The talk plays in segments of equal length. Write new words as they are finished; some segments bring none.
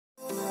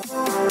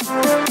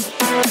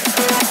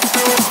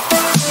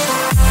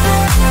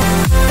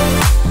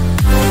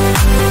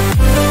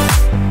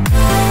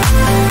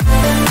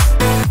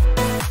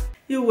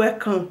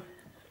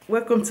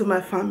welcome to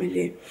my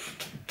family.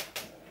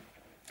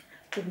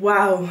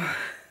 Wow.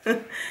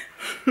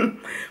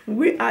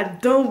 We are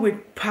done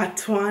with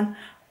part 1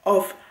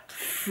 of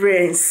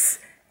Friends.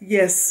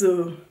 Yes,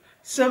 so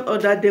some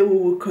other day we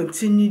will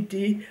continue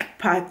the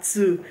part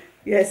 2.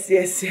 Yes.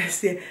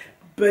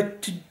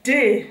 But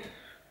today,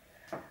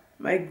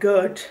 my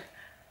God,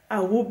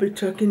 I will be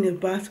talking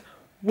about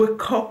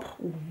wake up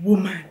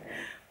woman,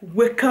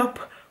 wake up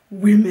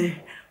women,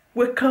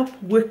 wake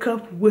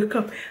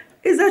up.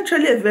 It's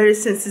actually a very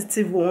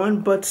sensitive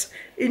one, but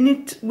we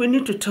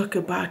need to talk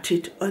about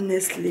it,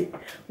 honestly.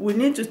 We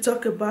need to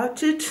talk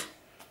about it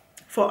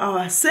for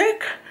our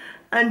sake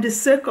and the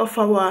sake of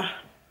our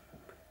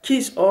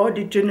kids or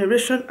the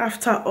generation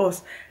after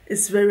us.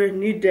 Is very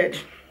needed.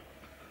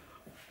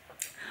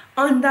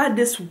 Under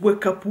this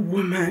wake up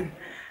woman,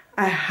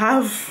 I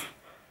have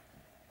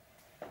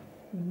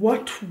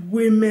what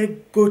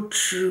women go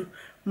through,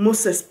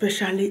 most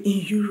especially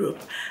in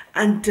Europe,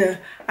 and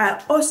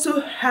I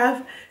also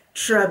have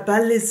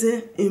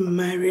tribalism in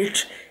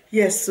marriage.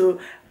 Yes, so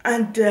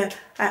and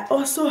I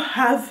also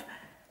have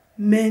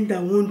men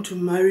that want to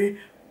marry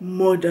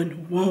more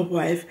than one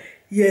wife.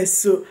 Yes,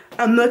 so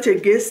I'm not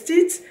against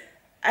it.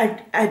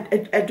 I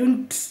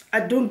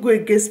don't go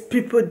against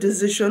people's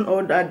decision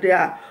or that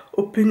their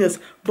opinions,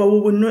 but we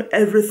will know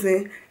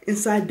everything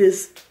inside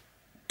this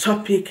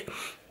topic.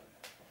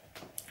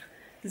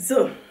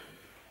 So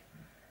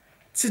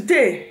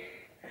today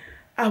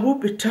I will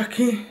be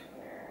talking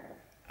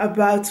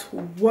about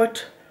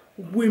what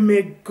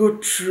women go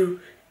through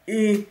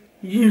in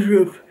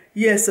Europe.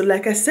 Yes, so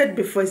like I said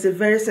before, it's a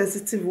very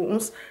sensitive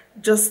one.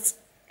 Just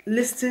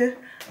listen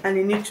and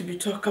it needs to be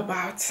talked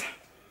about.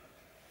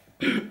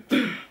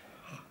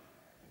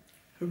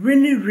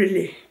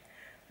 Really,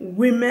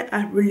 women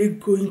are really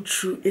going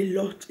through a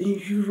lot in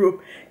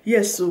Europe.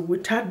 Yes, so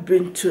without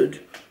being told.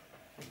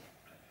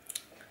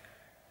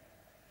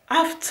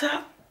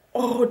 After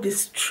all the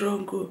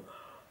struggle,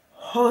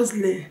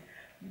 hustling,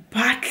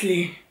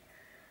 battling,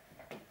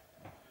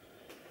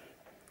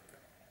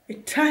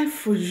 it's time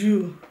for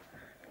you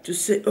to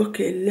say,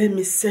 okay, let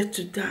me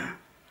settle down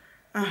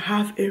and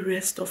have a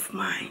rest of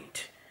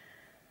mind.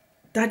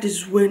 That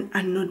is when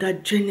another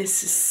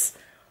Genesis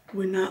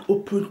will now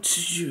open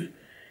to you.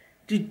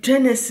 The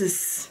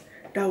Genesis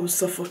that will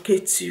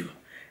suffocate you.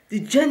 The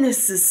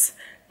Genesis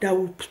that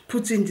will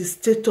put in the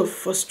state of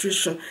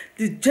frustration.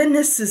 The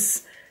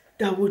Genesis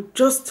that will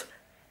just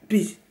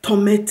be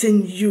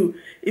tormenting you.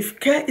 If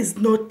care is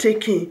not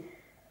taken,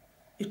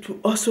 it will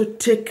also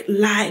take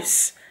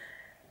lives.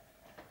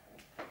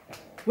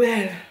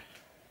 Well,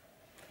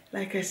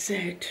 like I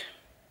said,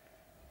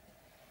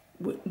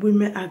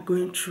 women are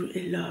going through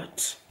a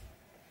lot.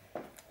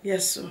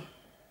 Yes, so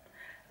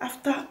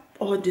after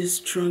all this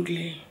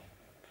struggling,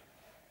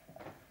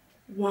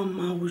 one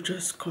man will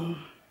just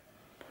come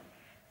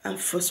and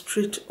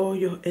frustrate all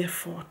your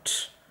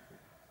effort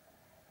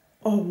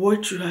or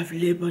what you have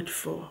labored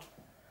for.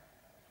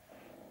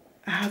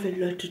 I have a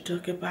lot to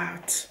talk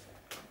about.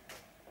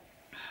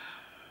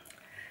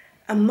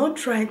 I'm not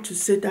trying to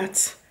say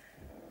that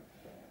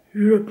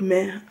Europe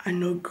men are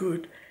not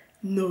good.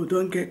 No,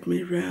 don't get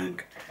me wrong.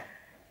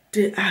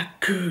 They are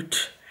good.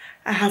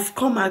 I have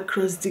come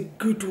across the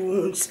good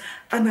ones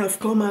and I've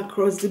come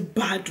across the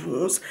bad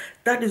ones.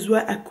 That is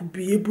why I could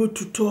be able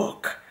to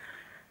talk.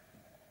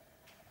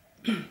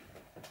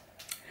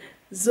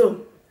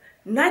 So,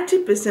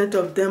 90%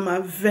 of them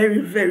are very,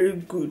 very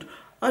good.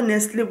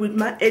 Honestly, with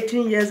my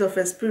 18 years of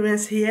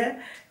experience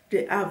here,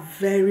 they are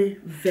very,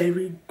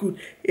 very good.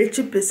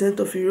 80%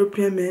 of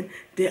European men,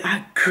 they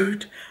are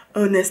good.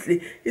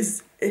 Honestly,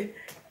 it's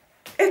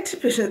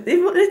 80%,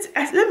 even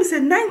let me say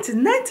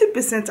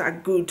 90% are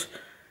good.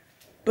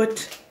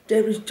 But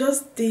there is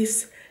just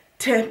this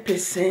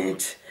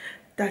 10%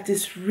 that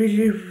is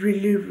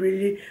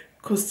really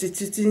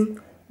constituting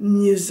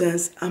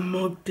nuisance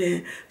among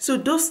them. So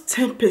those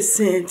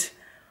 10%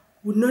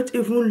 would not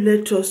even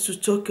let us to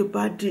talk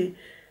about the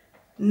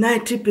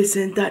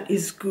 90% that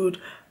is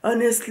good.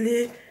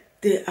 Honestly,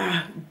 they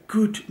are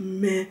good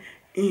men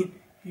in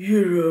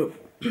Europe.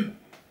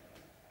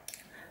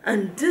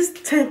 And this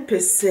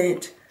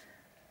 10%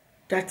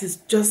 that is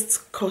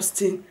just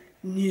causing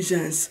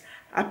nuisance,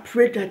 I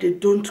pray that they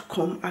don't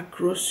come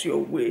across your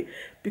way,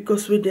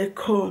 because when they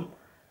come,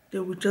 they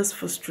will just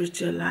frustrate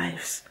your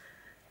lives.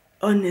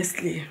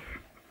 Honestly.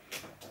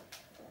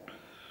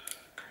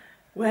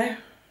 Well,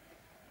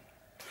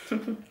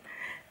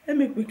 let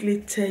me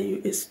quickly tell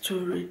you a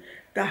story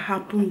that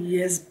happened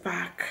years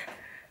back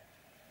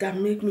that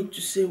make me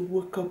to say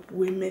wake up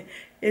women.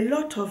 A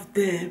lot of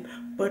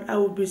them, but I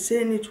will be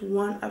saying it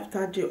one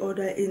after the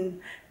other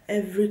in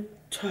every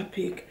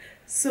topic.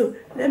 So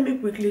let me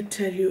quickly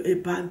tell you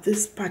about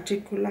this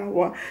particular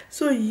one.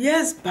 So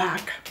years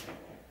back,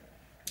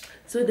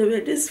 so there were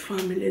this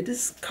family,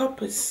 this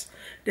couples.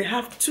 They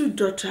have 2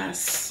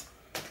 daughters.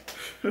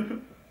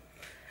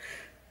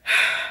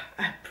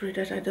 I pray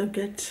that I don't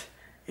get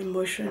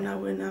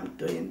emotional when I'm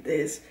doing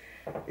this.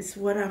 It's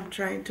what I'm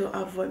trying to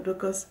avoid,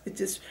 because it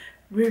is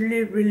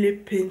really, really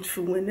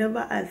painful.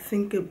 Whenever I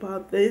think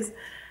about this,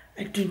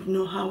 I don't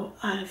know how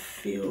I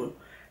feel,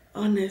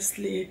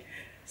 honestly.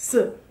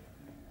 So,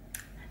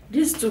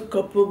 these two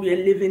couple were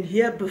living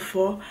here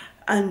before,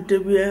 and they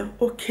were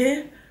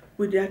okay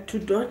with their two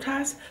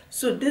daughters.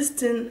 So this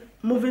thing,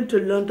 moving to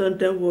London,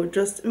 then will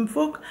just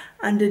invoke,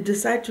 and they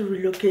decide to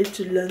relocate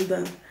to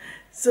London.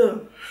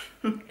 So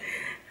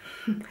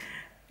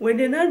when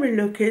they now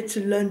relocate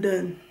to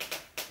London,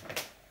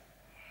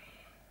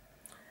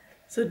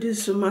 so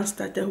this woman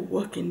started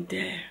working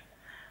there,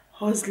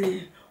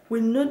 hustling.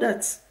 We know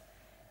that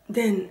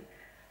then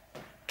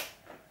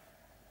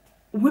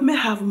women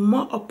have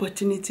more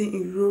opportunity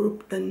in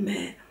Europe than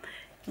men.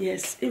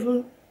 Yes,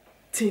 even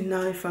till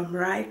now, if I'm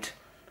right,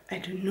 I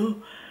don't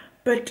know.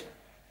 But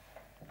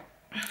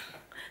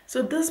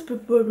so those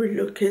people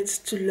relocate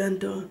to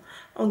London.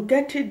 On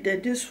getting there,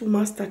 this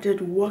woman started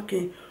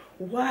working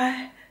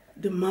while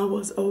the man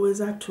was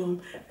always at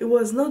home. He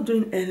was not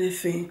doing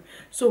anything.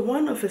 So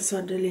one of a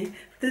suddenly,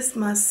 this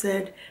man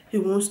said he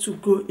wants to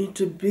go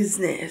into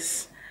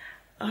business.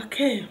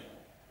 Okay,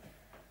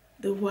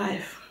 the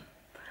wife,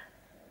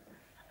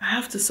 I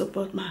have to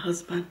support my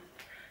husband.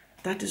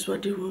 That is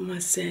what the woman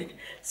said.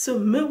 So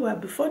meanwhile,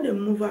 before they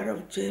move out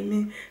of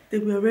Germany, they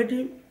were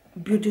already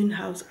building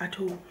house at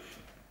home.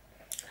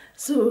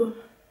 So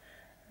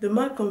the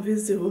man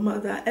convinced the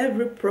woman that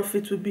every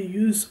profit will be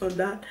used on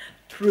that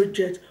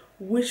project,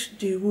 which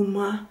the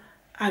woman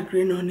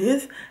agreed on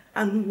it,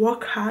 and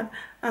work hard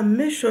and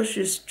make sure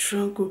she's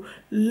strong,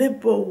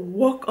 labor,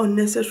 work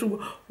unnecessary,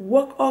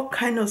 work all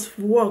kinds of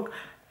work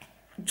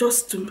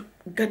just to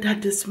gather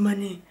this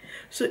money.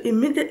 So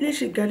immediately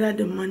she gathered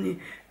the money,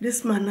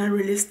 this man now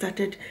really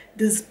started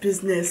this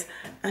business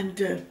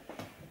and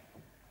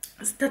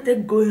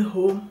started going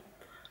home,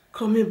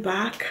 coming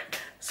back.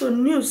 So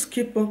news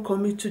keep on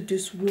coming to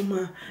this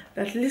woman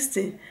that,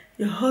 listen,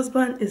 your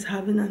husband is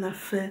having an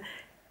affair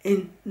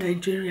in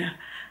Nigeria.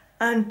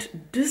 And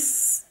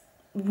this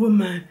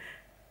woman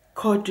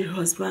called the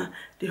husband.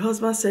 The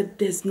husband said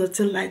there's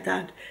nothing like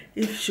that,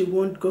 if she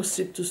won't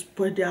gossip to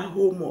spoil their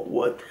home or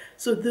what.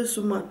 So this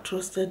woman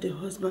trusted the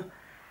husband.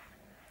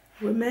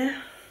 Women,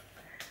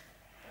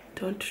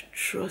 don't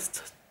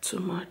trust too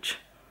much.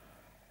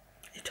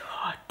 It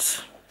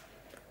hurts.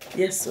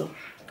 Yes,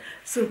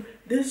 so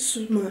this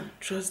woman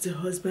trusts the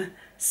husband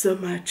so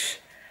much.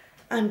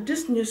 And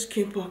this news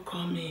keep on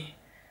coming.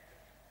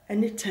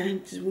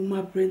 Anytime the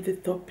woman brings the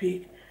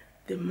topic,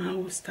 the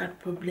man will start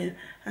problem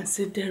and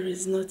say there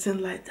is nothing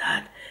like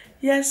that.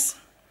 Yes,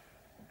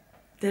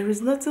 there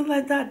is nothing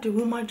like that. The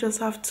woman just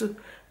have to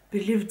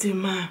believe the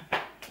man.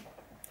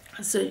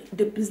 So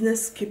the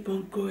business keep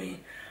on going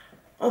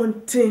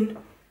until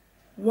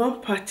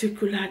one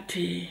particular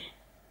day,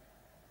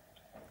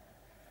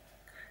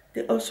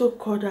 they also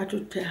called her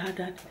to tell her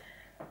that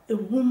a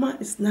woman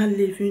is now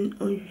living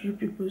on you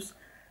people's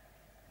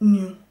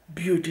new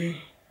building.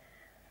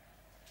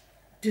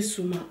 This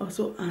woman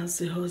also asked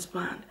the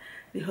husband.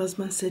 The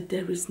husband said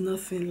there is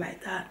nothing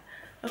like that.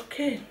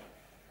 Okay.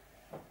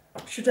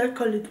 Should I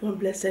call it one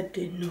blessed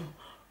day? No.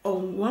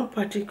 On one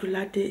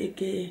particular day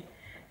again,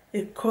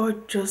 a call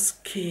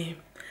just came.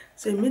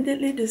 So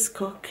immediately this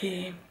call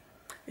came.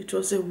 It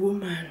was a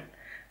woman.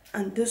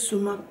 And this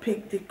woman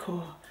picked the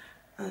call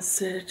and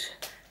said,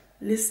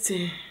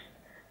 listen,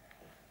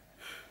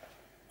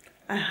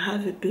 I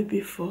have a baby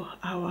for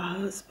our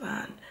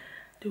husband.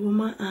 The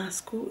woman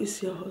asked, who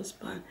is your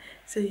husband?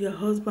 He said, your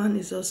husband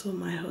is also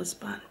my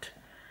husband.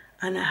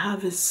 And I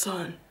have a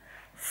son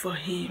for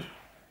him.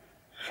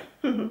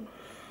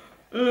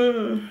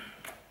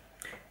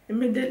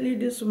 Immediately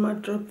this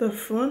woman dropped the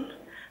phone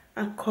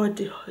and called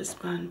the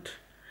husband.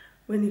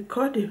 When he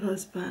called the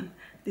husband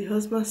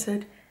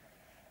said,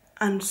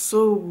 and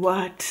so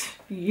what?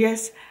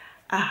 Yes,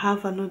 I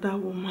have another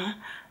woman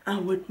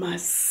and with my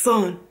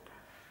son.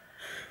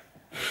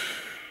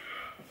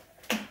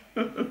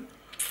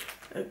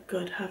 Oh,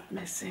 God have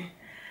mercy.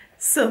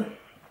 So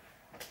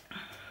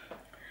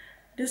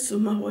this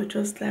woman was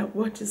just like,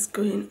 what is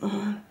going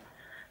on?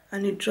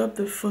 And he dropped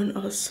the phone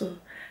also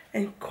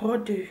and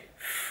called the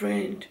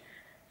friend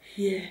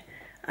here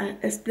and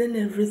explained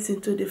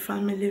everything to the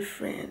family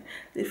friend.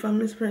 The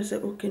family friend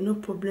said, okay, no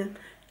problem.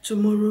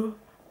 Tomorrow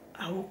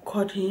I will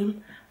call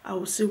him. I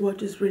will see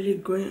what is really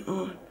going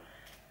on.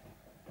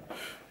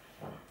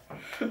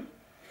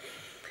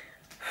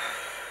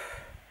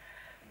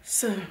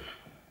 So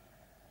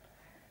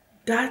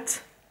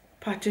that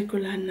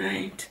particular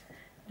night,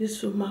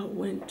 this woman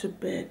went to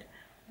bed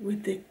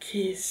with the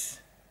kiss.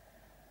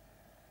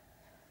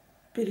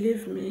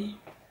 Believe me,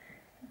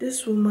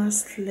 this woman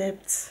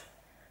slept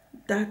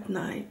that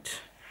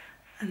night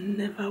and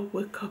never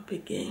woke up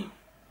again.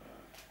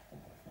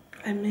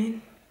 I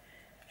mean,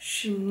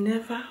 she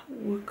never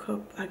woke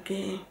up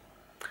again.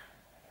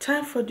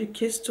 Time for the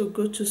kids to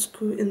go to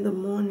school in the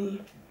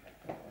morning.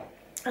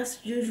 As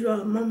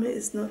usual, mommy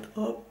is not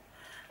up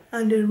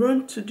and they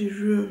run to the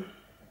room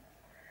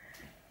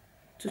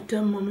to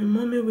tell mommy,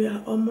 mommy, we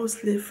are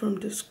almost late from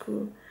the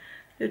school.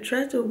 They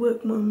tried to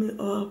wake mommy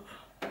up.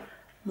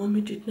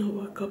 Mommy did not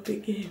wake up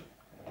again.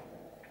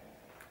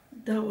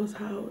 That was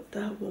how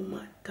that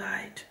woman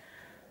died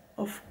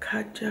of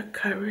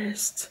cardiac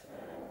arrest.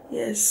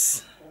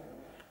 Yes,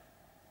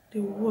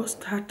 the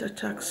worst heart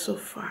attack so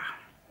far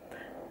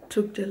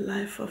took the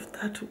life of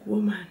that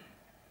woman.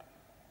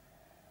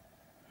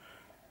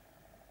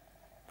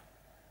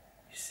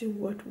 You see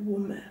what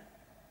women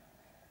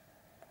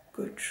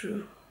went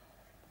through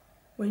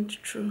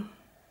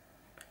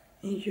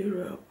in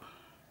Europe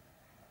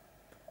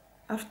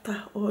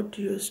after all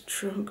the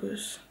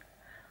struggles,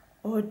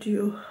 all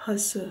the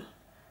hustle,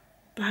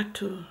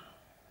 battle.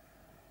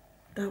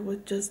 That was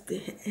just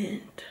the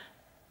end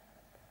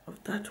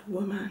of that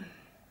woman.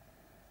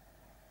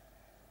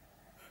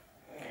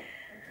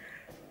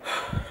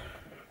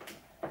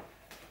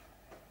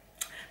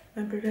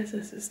 My brothers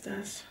and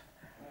sisters,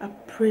 I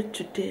pray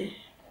today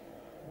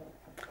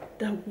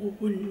that we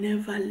will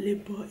never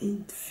labor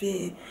in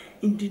vain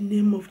in the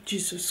name of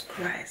Jesus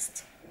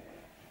Christ.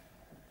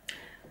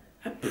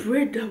 I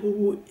pray that we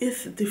will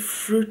eat the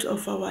fruit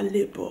of our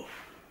labor.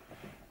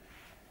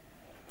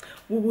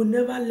 We will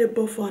never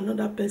labor for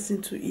another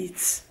person to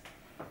eat.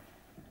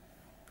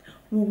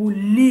 We will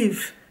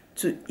live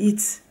to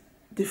eat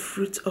the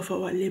fruit of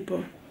our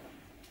labor.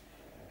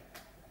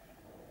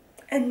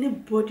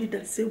 Anybody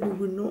that says we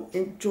will not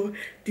enjoy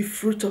the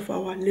fruit of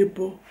our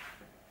labor,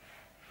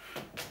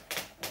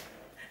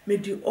 may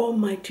the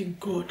Almighty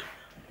God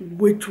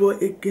wage war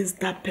against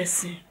that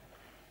person.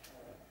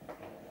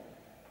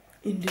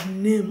 In the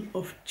name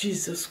of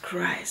Jesus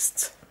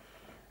Christ.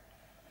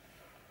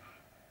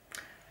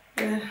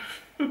 Well,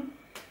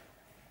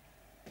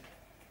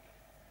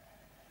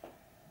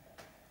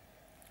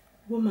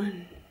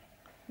 women,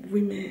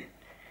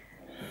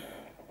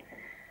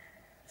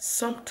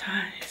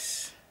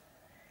 sometimes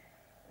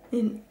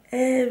in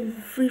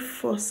every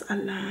false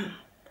alarm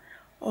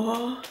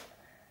or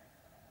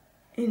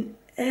in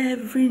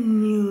every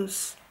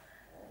news,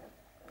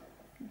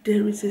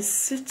 there is a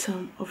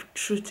symptom of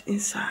truth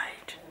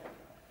inside.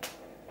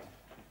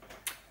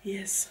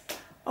 Yes,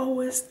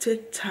 always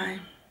take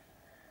time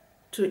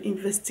to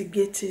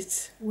investigate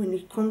it when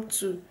it comes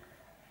to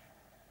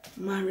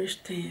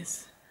marriage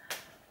things.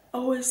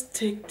 Always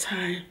take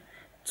time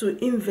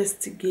to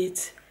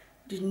investigate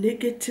the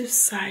negative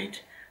side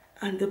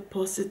and the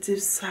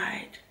positive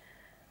side,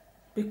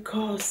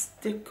 because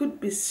there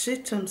could be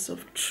symptoms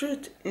of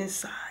truth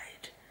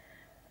inside.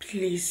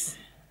 Please,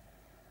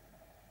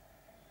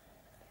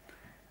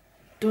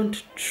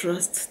 don't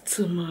trust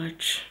too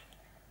much.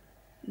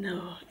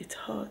 No, it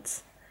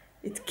hurts.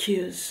 It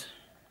kills.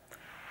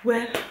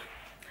 Well,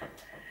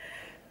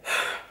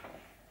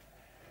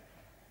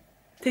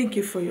 thank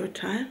you for your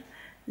time.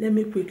 Let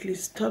me quickly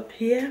stop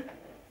here.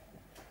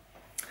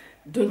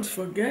 Don't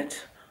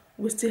forget,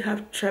 we still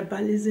have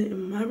tribalism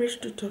in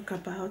marriage to talk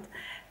about,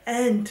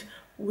 and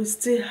we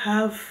still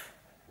have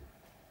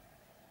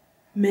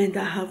men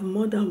that have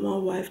more than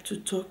one wife to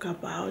talk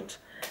about.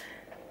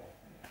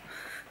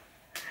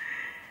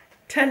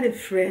 Tell a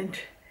friend,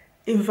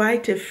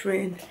 invite a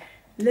friend.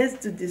 Let's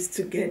do this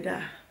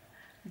together.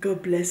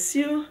 God bless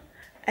you.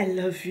 I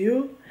love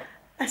you.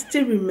 I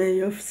still remain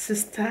your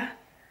sister.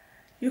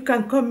 You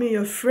can call me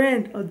your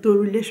friend, although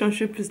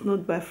relationship is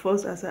not by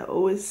force, as I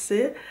always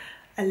say.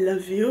 I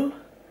love you.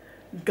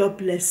 God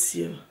bless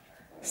you.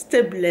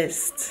 Stay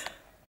blessed.